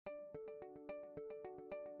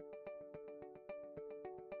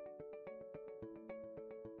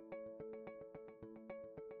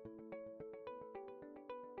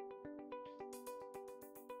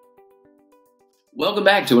Welcome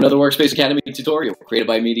back to another Workspace Academy tutorial created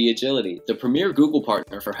by Media Agility, the premier Google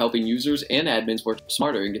partner for helping users and admins work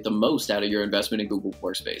smarter and get the most out of your investment in Google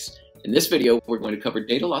Workspace. In this video, we're going to cover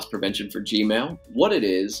data loss prevention for Gmail, what it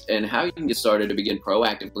is, and how you can get started to begin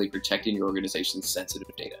proactively protecting your organization's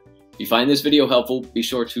sensitive data. If you find this video helpful, be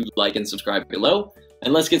sure to like and subscribe below,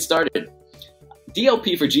 and let's get started.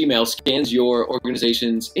 DLP for Gmail scans your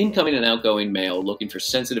organization's incoming and outgoing mail looking for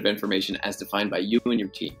sensitive information as defined by you and your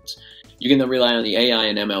teams. You can then rely on the AI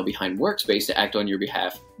and ML behind Workspace to act on your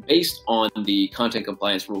behalf based on the content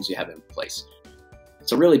compliance rules you have in place.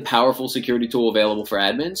 It's a really powerful security tool available for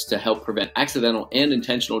admins to help prevent accidental and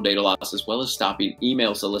intentional data loss, as well as stopping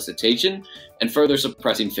email solicitation and further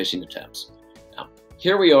suppressing phishing attempts. Now,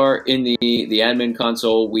 here we are in the admin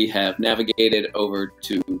console. We have navigated over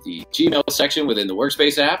to the Gmail section within the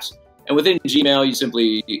Workspace apps. And within Gmail, you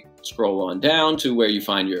simply scroll on down to where you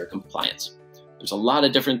find your compliance. There's a lot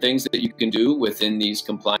of different things that you can do within these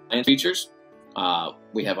compliance features.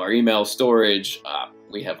 We have our email storage,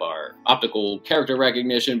 we have our optical character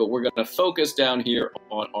recognition, but we're going to focus down here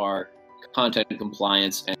on our content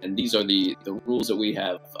compliance, and these are the rules that we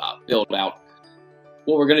have built out.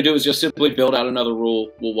 What we're going to do is just simply build out another rule.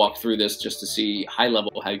 We'll walk through this just to see high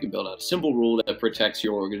level how you can build out a simple rule that protects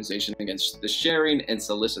your organization against the sharing and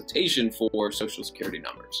solicitation for social security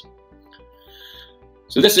numbers.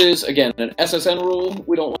 So this is, again, an SSN rule.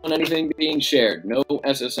 We don't want anything being shared. No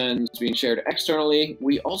SSNs being shared externally.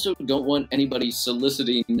 We also don't want anybody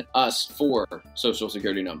soliciting us for social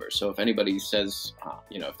security numbers. So if anybody says,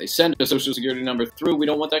 if they send a social security number through, we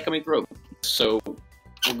don't want that coming through. So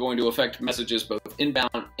we're going to affect messages both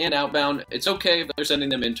inbound and outbound. It's okay if they're sending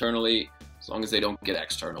them internally, as long as they don't get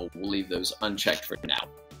external. We'll leave those unchecked for now.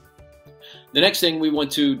 The next thing, we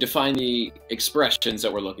want to define the expressions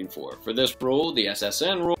that we're looking for. For this rule, the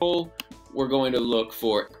SSN rule, we're going to look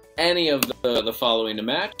for any of the following to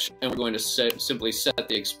match, and we're going to simply set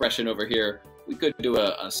the expression over here. We could do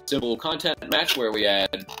a simple content match where we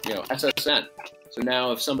add, SSN. So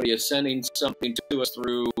now if somebody is sending something to us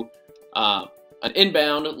through an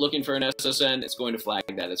inbound looking for an SSN, it's going to flag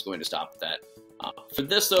that, it's going to stop that. For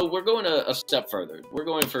this, though, we're going a step further. We're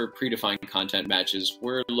going for predefined content matches.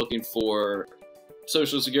 We're looking for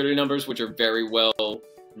social security numbers, which are very well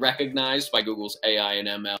recognized by Google's AI and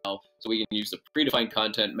ML. So we can use the predefined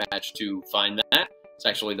content match to find that. It's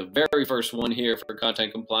actually the very first one here for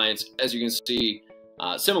content compliance. As you can see,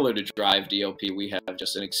 similar to Drive DLP, we have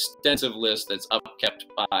just an extensive list that's upkept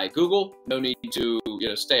by Google. No need to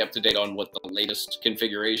stay up to date on what the latest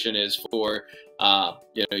configuration is for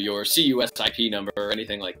your CUS IP number or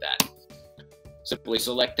anything like that. Simply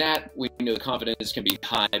select that. We know the confidence can be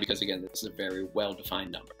high because, again, this is a very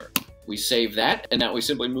well-defined number. We save that, and now we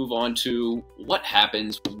simply move on to what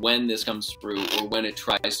happens when this comes through or when it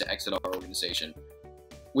tries to exit our organization.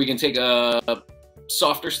 We can take a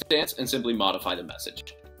softer stance and simply modify the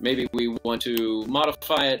message. Maybe we want to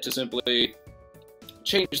modify it to simply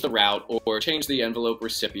change the route or change the envelope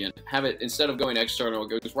recipient. Have it, instead of going external, it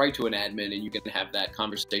goes right to an admin, and you can have that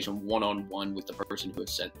conversation one-on-one with the person who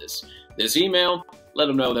has sent this email. Let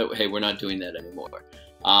them know that, hey, we're not doing that anymore.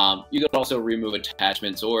 You can also remove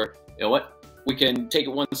attachments, or we can take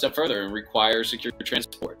it one step further and require secure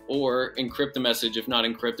transport, or encrypt the message if not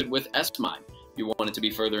encrypted with SMIME. You want it to be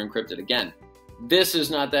further encrypted again. This is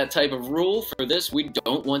not that type of rule. For this, we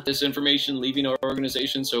don't want this information leaving our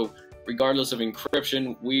organization, so regardless of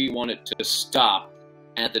encryption, we want it to stop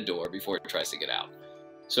at the door before it tries to get out.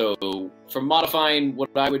 So for modifying, what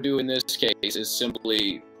I would do in this case is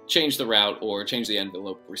simply change the route or change the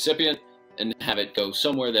envelope recipient and have it go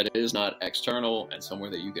somewhere that is not external and somewhere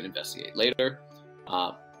that you can investigate later.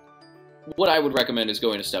 What I would recommend is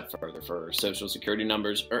going a step further for social security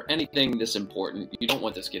numbers or anything this important. You don't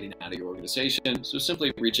want this getting out of your organization, so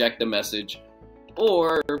simply reject the message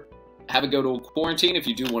or have it go to a quarantine if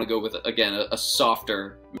you do want to go with, again, a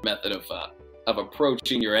softer method of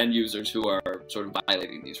approaching your end users who are sort of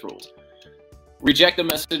violating these rules. Reject the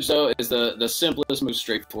message, though, is the simplest, most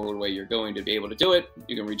straightforward way you're going to be able to do it.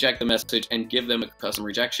 You can reject the message and give them a custom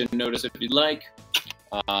rejection notice if you'd like.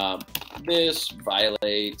 This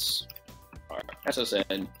violates our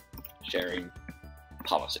SSN sharing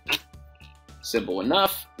policy. Simple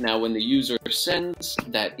enough. Now, when the user sends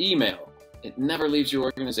that email, it never leaves your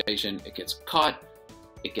organization. It gets caught,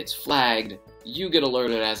 it gets flagged, you get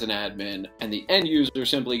alerted as an admin, and the end user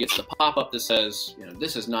simply gets the pop-up that says,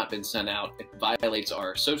 this has not been sent out. It violates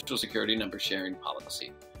our social security number sharing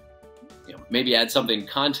policy. Maybe add something,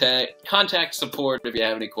 contact support if you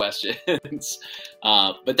have any questions.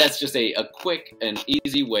 But that's just a quick and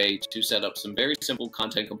easy way to set up some very simple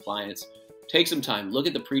content compliance Take some time, look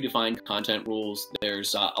at the predefined content rules.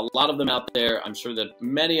 There's a lot of them out there. I'm sure that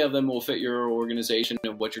many of them will fit your organization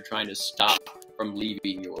and what you're trying to stop from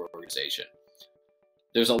leaving your organization.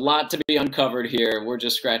 There's a lot to be uncovered here. We're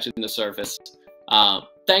just scratching the surface.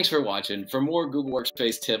 Thanks for watching. For more Google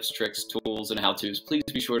Workspace tips, tricks, tools, and how-tos, please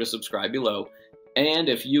be sure to subscribe below. And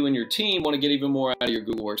if you and your team want to get even more out of your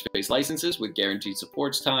Google Workspace licenses with guaranteed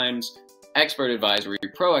support times, expert advisory,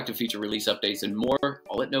 proactive feature release updates, and more,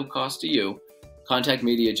 all at no cost to you, contact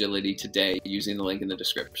Media Agility today using the link in the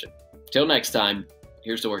description. Till next time,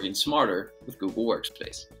 here's to working smarter with Google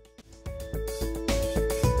Workspace.